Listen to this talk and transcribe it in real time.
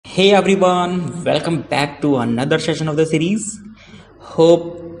Hey everyone, welcome back to another session of the series.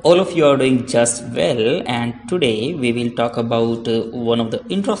 Hope all of you are doing just well, and today we will talk about one of the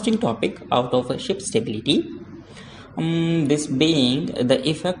interesting topic out of ship stability. This being the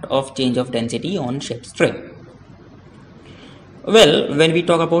effect of change of density on ship's trim. Well, when we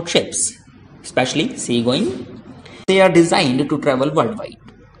talk about ships, especially seagoing, they are designed to travel worldwide.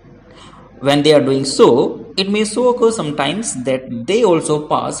 When they are doing so, it may so occur sometimes that they also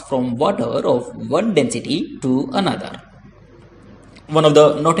pass from water of one density to another. One of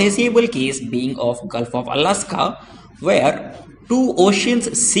the noticeable case being of Gulf of Alaska, where two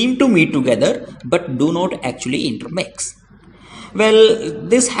oceans seem to meet together but do not actually intermix. Well,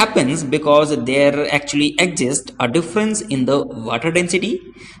 this happens because there actually exists a difference in the water density,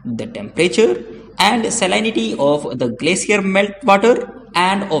 the temperature, and salinity of the glacier meltwater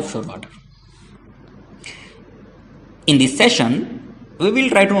and offshore water. In this session, we will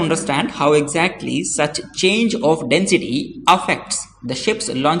try to understand how exactly such change of density affects the ship's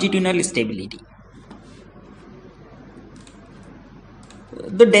longitudinal stability.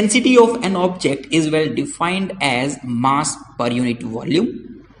 The density of an object is well defined as mass per unit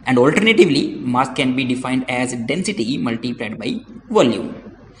volume, and alternatively, mass can be defined as density multiplied by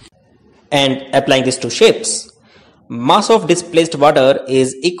volume. And applying this to ships, mass of displaced water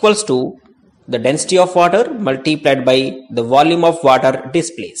is equals to the density of water multiplied by the volume of water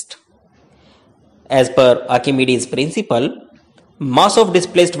displaced. As per Archimedes' principle, mass of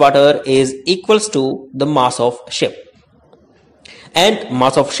displaced water is equals to the mass of ship. And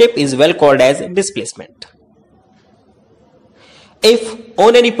mass of ship is well called as displacement. If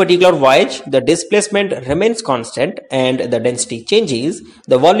on any particular voyage the displacement remains constant and the density changes,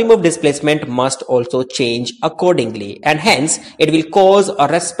 the volume of displacement must also change accordingly, and hence it will cause a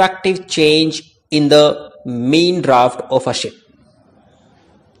respective change in the mean draft of a ship.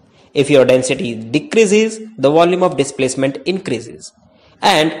 If your density decreases, the volume of displacement increases,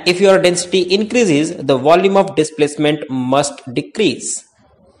 and if your density increases, the volume of displacement must decrease.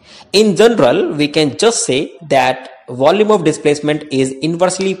 In general, we can just say that volume of displacement is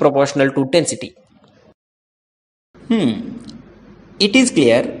inversely proportional to density. It is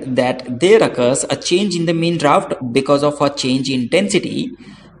clear that there occurs a change in the mean draft because of a change in density,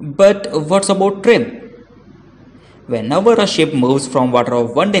 but what's about trim? Whenever a ship moves from water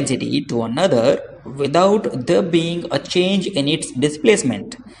of one density to another without there being a change in its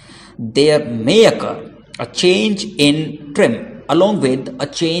displacement, there may occur a change in trim along with a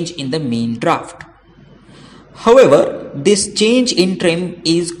change in the mean draft. However, this change in trim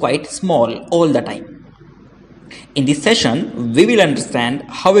is quite small all the time. In this session, we will understand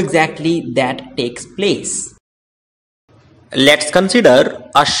how exactly that takes place. Let's consider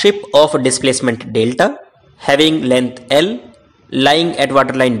a ship of displacement delta having length L lying at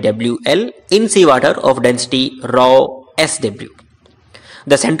waterline WL in seawater of density rho SW.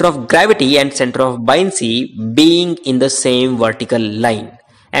 The center of gravity and center of buoyancy being in the same vertical line,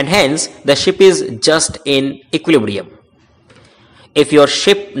 and hence the ship is just in equilibrium. If your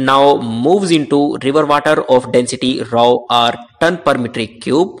ship now moves into river water of density rho r ton per metric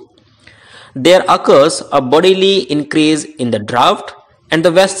cube, there occurs a bodily increase in the draft and the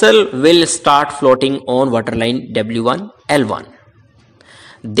vessel will start floating on waterline W1 L1.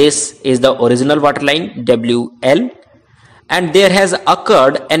 This is the original waterline WL, and there has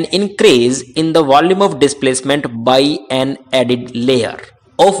occurred an increase in the volume of displacement by an added layer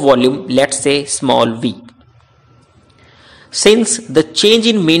of volume, let's say small v. Since the change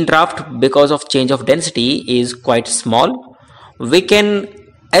in mean draft because of change of density is quite small, we can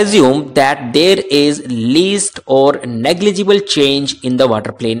assume that there is least or negligible change in the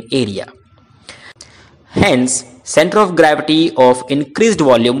water plane area. Hence, center of gravity of increased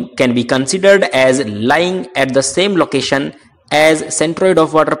volume can be considered as lying at the same location as centroid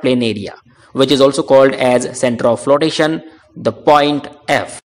of water plane area, which is also called as center of flotation, the point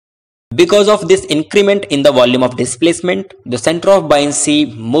F. Because of this increment in the volume of displacement, the center of buoyancy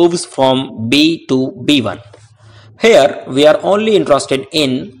moves from B to B1. Here, we are only interested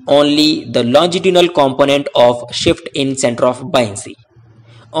in only the longitudinal component of shift in center of buoyancy.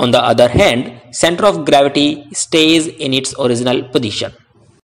 On the other hand, center of gravity stays in its original position.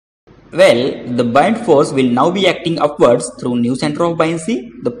 Well, the buoyant force will now be acting upwards through new center of buoyancy,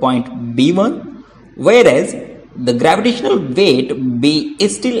 the point B1, whereas the gravitational weight B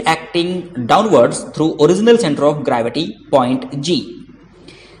is still acting downwards through original center of gravity, point G.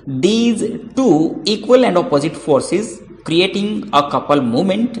 These two equal and opposite forces creating a couple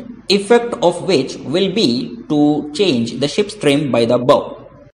moment, effect of which will be to change the ship's trim by the bow.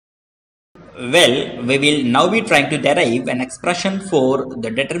 Well, we will now be trying to derive an expression for the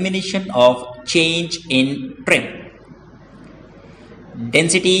determination of change in trim.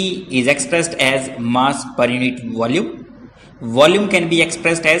 Density is expressed as mass per unit volume. Volume can be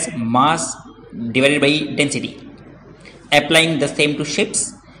expressed as mass divided by density. Applying the same to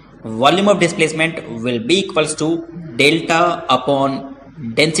ships, volume of displacement will be equals to delta upon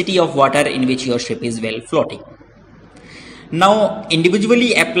density of water in which your ship is well floating. Now,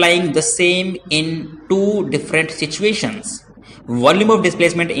 individually applying the same in two different situations, volume of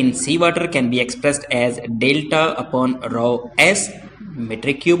displacement in seawater can be expressed as delta upon rho s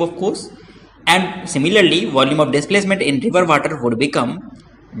metric cube, of course, and similarly volume of displacement in river water would become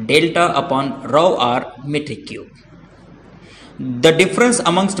delta upon rho r metric cube. The difference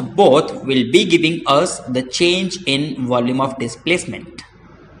amongst both will be giving us the change in volume of displacement.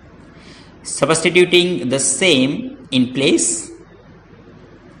 Substituting the same in place,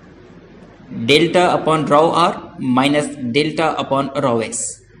 delta upon rho r minus delta upon rho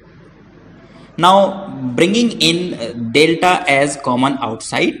s. Now bringing in delta as common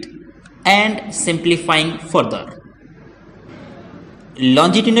outside and simplifying further.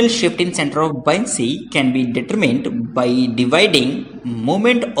 Longitudinal shift in center of buoyancy can be determined by dividing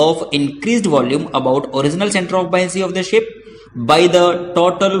moment of increased volume about original center of buoyancy of the ship by the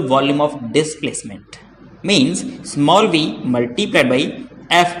total volume of displacement. Means small v multiplied by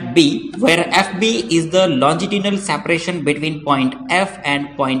fb, where fb is the longitudinal separation between point F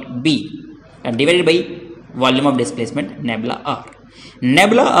and point B, and divided by volume of displacement nabla r.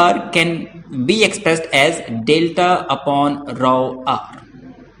 Nabla r can be expressed as delta upon rho r.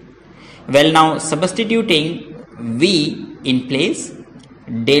 Well, now substituting v in place,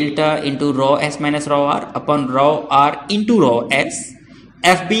 delta into rho s minus rho r upon rho r into rho s,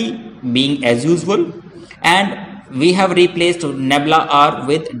 fb being as usual, and we have replaced nabla r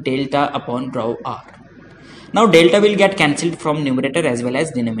with delta upon rho r. Now delta will get cancelled from numerator as well as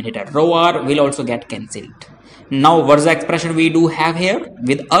denominator. Rho r will also get cancelled. Now what's the expression we do have here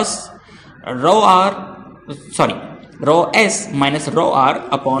with us? Rho s minus rho r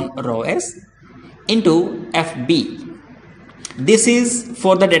upon rho s into fb. This is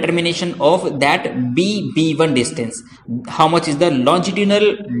for the determination of that B1 distance. How much is the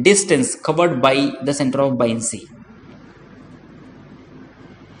longitudinal distance covered by the center of buoyancy?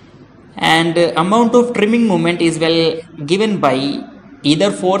 And amount of trimming moment is well given by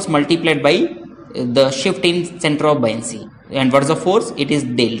either force multiplied by the shift in center of buoyancy. And what's the force? It is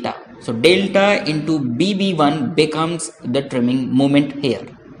delta. So delta into BB1 becomes the trimming moment here.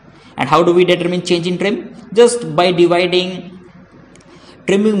 And how do we determine change in trim? Just by dividing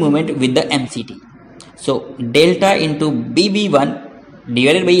trimming moment with the MCT. So delta into BB1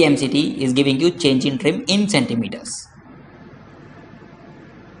 divided by MCT is giving you change in trim in centimeters.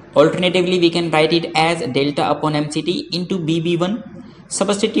 Alternatively, we can write it as delta upon MCT into BB1.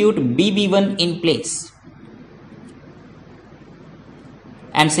 Substitute BB1 in place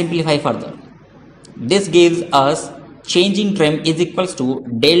and simplify further. This gives us change in trim is equals to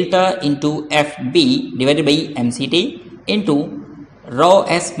delta into FB divided by MCT into rho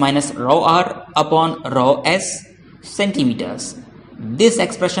s minus rho r upon rho s centimeters. This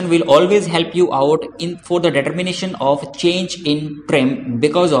expression will always help you out for the determination of change in trim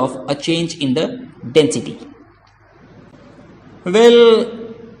because of a change in the density. Well,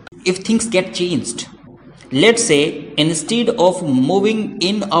 if things get changed, let's say instead of moving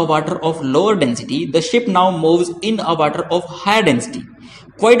in a water of lower density, the ship now moves in a water of higher density.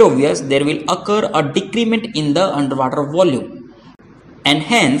 Quite obvious, there will occur a decrement in the underwater volume, and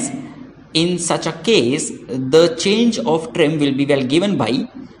hence in such a case the change of trim will be well given by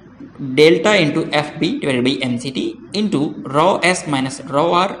delta into FB divided by MCT into rho s minus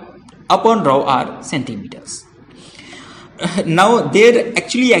rho r upon rho r centimeters. Now there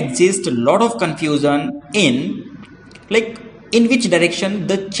actually exists a lot of confusion in which direction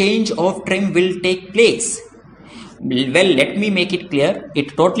the change of trim will take place. Well, let me make it clear.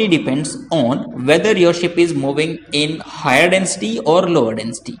 It totally depends on whether your ship is moving in higher density or lower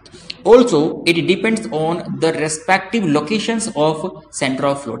density. Also, it depends on the respective locations of center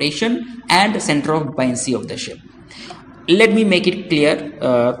of flotation and center of buoyancy of the ship. Let me make it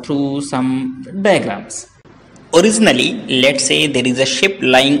clear through some diagrams. Originally, let's say there is a ship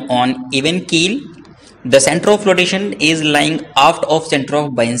lying on even keel. The center of flotation is lying aft of center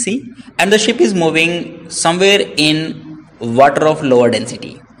of buoyancy, and the ship is moving somewhere in water of lower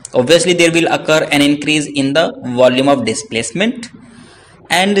density. Obviously, there will occur an increase in the volume of displacement,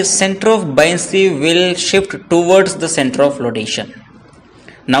 and the center of buoyancy will shift towards the center of flotation.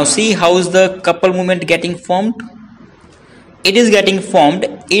 Now see how is the couple movement getting formed. It is getting formed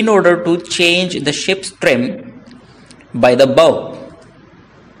in order to change the ship's trim by the bow.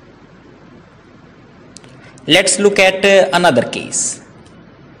 Let's look at another case.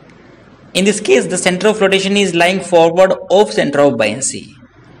 In this case, the center of flotation is lying forward of center of buoyancy.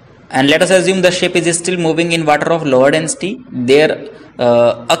 And let us assume the ship is still moving in water of lower density, there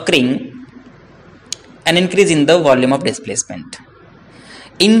occurring an increase in the volume of displacement.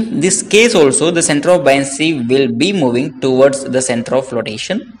 In this case also, the center of buoyancy will be moving towards the center of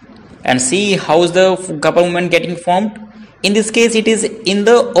flotation. And see how is the couple movement getting formed? In this case, it is in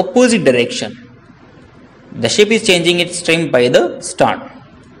the opposite direction. The ship is changing its trim by the stern.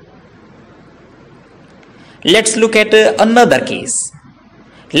 Let's look at another case.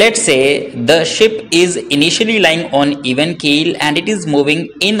 Let's say the ship is initially lying on even keel and it is moving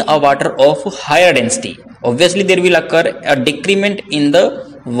in a water of higher density. Obviously, there will occur a decrement in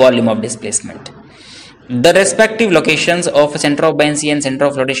the volume of displacement. The respective locations of center of buoyancy and center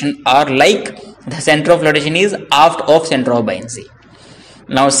of flotation are like the center of flotation is aft of center of buoyancy.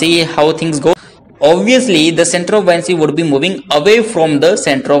 Now see how things go. Obviously, the center of buoyancy would be moving away from the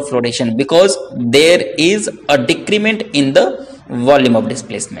center of flotation because there is a decrement in the volume of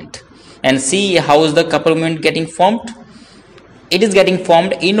displacement. And see how is the couple movement getting formed? It is getting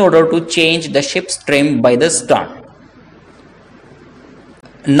formed in order to change the ship's trim by the stern.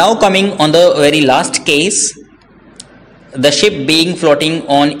 Now coming on the very last case, the ship being floating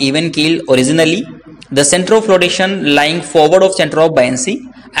on even keel originally, the center of flotation lying forward of center of buoyancy,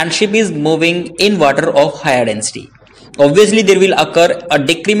 and ship is moving in water of higher density. Obviously, there will occur a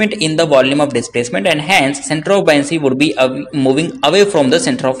decrement in the volume of displacement and hence center of buoyancy would be moving away from the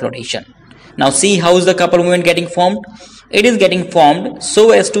center of flotation. Now see how is the couple movement getting formed? It is getting formed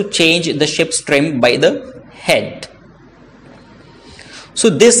so as to change the ship's trim by the head. So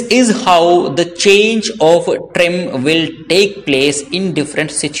this is how the change of trim will take place in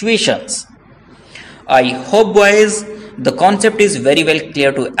different situations. I hope guys the concept is very well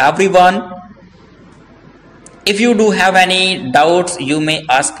clear to everyone. If you do have any doubts, you may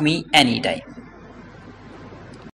ask me anytime.